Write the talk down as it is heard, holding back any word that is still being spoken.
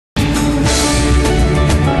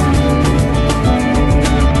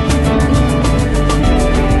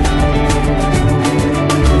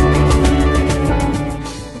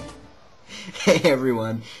Hey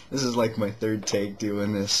everyone, this is like my third take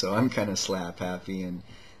doing this, so I'm kind of slap happy, and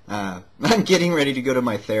I'm getting ready to go to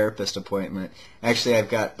my therapist appointment. Actually, I've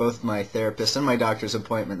got both my therapist and my doctor's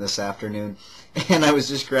appointment this afternoon, and I was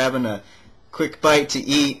just grabbing a quick bite to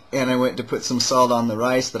eat, and I went to put some salt on the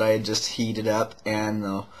rice that I had just heated up, and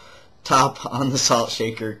the top on the salt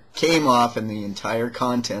shaker came off, and the entire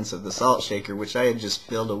contents of the salt shaker, which I had just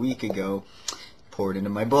filled a week ago, poured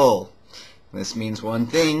into my bowl. This means one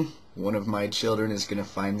thing: one of my children is going to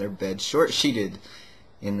find their bed short-sheeted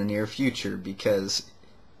in the near future, because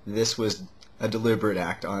this was a deliberate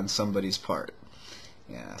act on somebody's part.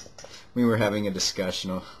 Yeah, we were having a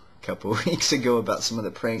discussion a couple of weeks ago about some of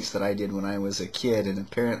the pranks that I did when I was a kid, and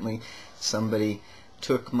apparently somebody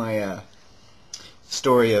took my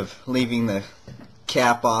story of leaving the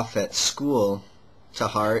cap off at school to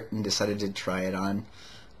heart and decided to try it on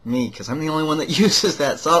me, because I'm the only one that uses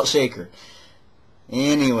that salt shaker.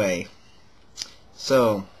 Anyway,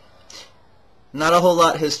 so not a whole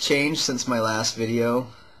lot has changed since my last video.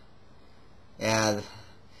 And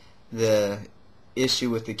the issue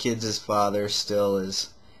with the kids' father still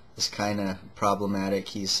is kind of problematic.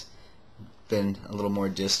 He's been a little more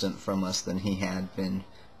distant from us than he had been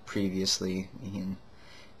previously. He and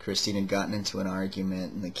Christine had gotten into an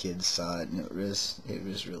argument, and the kids saw it, and it was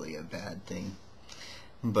really a bad thing.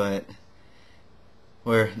 But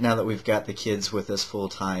now that we've got the kids with us full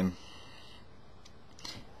time,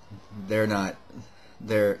 they're not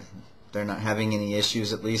having any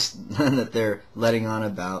issues, at least none that they're letting on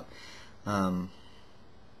about.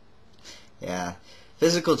 Yeah,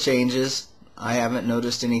 physical changes. I haven't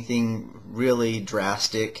noticed anything really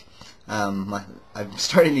drastic. I'm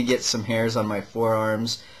starting to get some hairs on my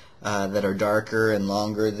forearms that are darker and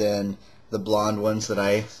longer than the blonde ones that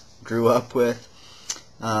I grew up with.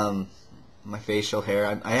 My facial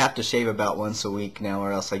hair, I have to shave about once a week now,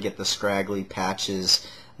 or else I get the scraggly patches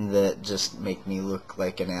that just make me look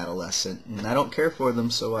like an adolescent, and I don't care for them,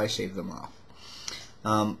 so I shave them off.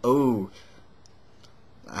 Oh,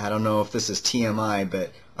 I don't know if this is TMI,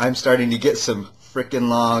 but I'm starting to get some frickin'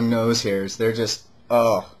 long nose hairs. They're just,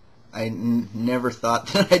 oh, I never thought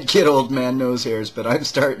that I'd get old man nose hairs, but I'm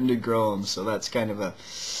starting to grow them, so that's kind of a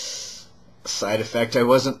side effect I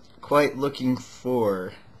wasn't quite looking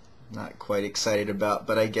for. Not quite excited about,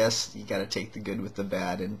 but I guess you gotta take the good with the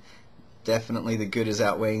bad, and definitely the good is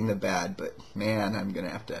outweighing the bad, but man, I'm gonna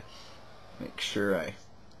have to make sure I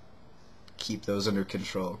keep those under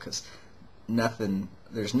control, because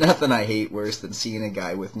there's nothing I hate worse than seeing a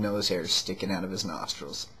guy with nose hairs sticking out of his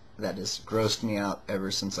nostrils. That has grossed me out ever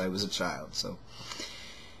since I was a child. So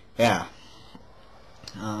yeah,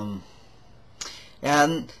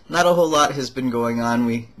 and not a whole lot has been going on.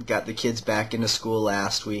 We got the kids back into school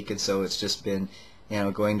last week, and so it's just been,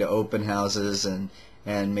 going to open houses and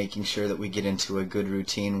making sure that we get into a good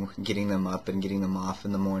routine, getting them up and getting them off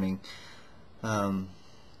in the morning. Yeah,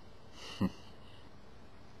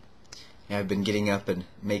 I've been getting up and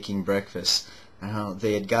making breakfast. I don't know,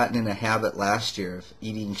 they had gotten in a habit last year of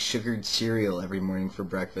eating sugared cereal every morning for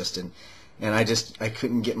breakfast, and I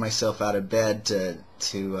couldn't get myself out of bed to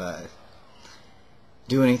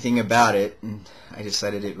do anything about it, and I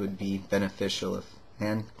decided it would be beneficial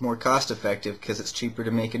and more cost effective, because it's cheaper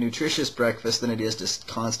to make a nutritious breakfast than it is to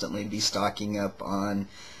constantly be stocking up on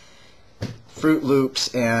Fruit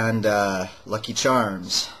Loops and Lucky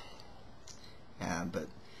Charms. Yeah, but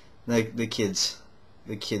the kids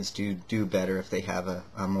do better if they have a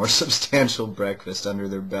more substantial breakfast under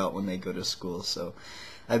their belt when they go to school. So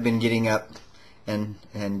I've been getting up and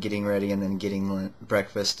getting ready, and then getting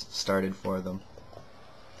breakfast started for them.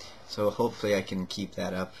 So hopefully I can keep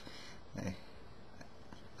that up.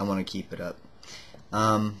 I want to keep it up.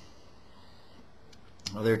 Other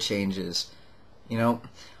changes.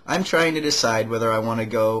 I'm trying to decide whether I want to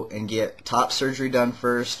go and get top surgery done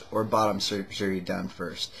first or bottom surgery done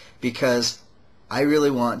first, because I really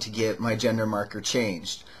want to get my gender marker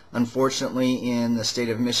changed. Unfortunately, in the state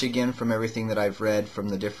of Michigan, from everything that I've read from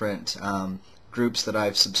the different groups that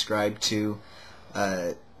I've subscribed to,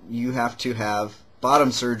 you have to have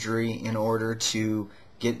bottom surgery in order to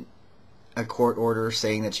get a court order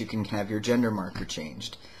saying that you can have your gender marker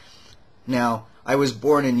changed. Now, I was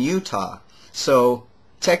born in Utah, so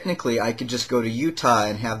technically I could just go to Utah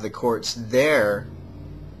and have the courts there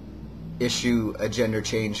issue a gender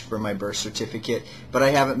change for my birth certificate, but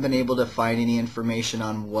I haven't been able to find any information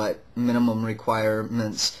on what minimum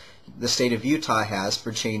requirements the state of Utah has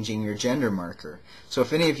for changing your gender marker. So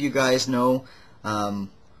if any of you guys know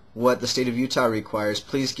what the state of Utah requires,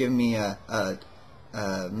 please give me a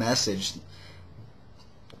message.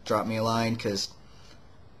 Drop me a line, because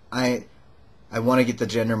I I want to get the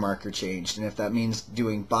gender marker changed, and if that means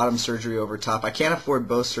doing bottom surgery over top, I can't afford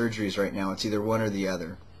both surgeries right now. It's either one or the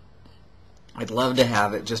other. I'd love to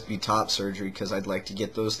have it just be top surgery because I'd like to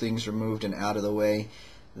get those things removed and out of the way.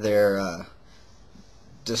 They're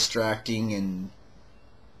distracting, and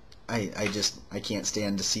I can't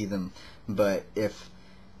stand to see them. But if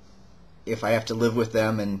I have to live with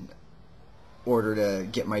them in order to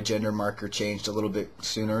get my gender marker changed a little bit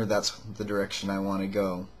sooner, that's the direction I want to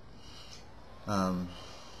go.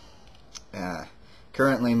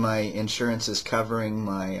 Currently my insurance is covering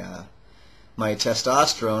my my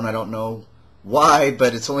testosterone. I don't know why,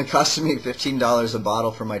 but it's only costing me $15 a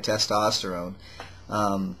bottle for my testosterone.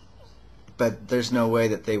 But there's no way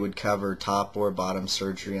that they would cover top or bottom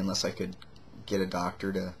surgery unless I could get a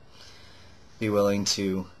doctor to be willing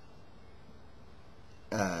to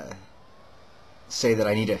say that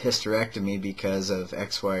I need a hysterectomy because of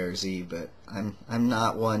X, Y, or Z. But I'm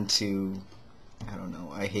not one to, I don't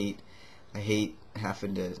know, I hate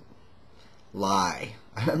having to lie.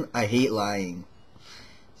 I hate lying.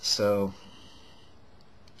 So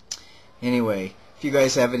anyway, if you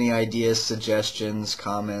guys have any ideas, suggestions,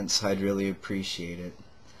 comments, I'd really appreciate it.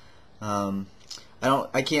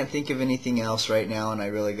 I can't think of anything else right now, and I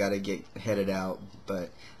really got to get headed out. But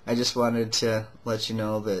I just wanted to let you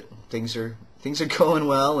know that things are going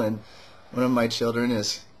well, and one of my children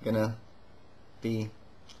is gonna be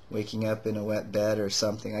waking up in a wet bed or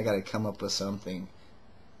something. I got to come up with something.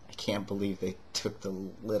 I can't believe they took the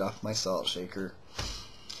lid off my salt shaker.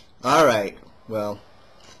 All right, well,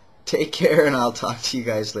 take care, and I'll talk to you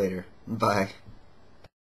guys later. Bye.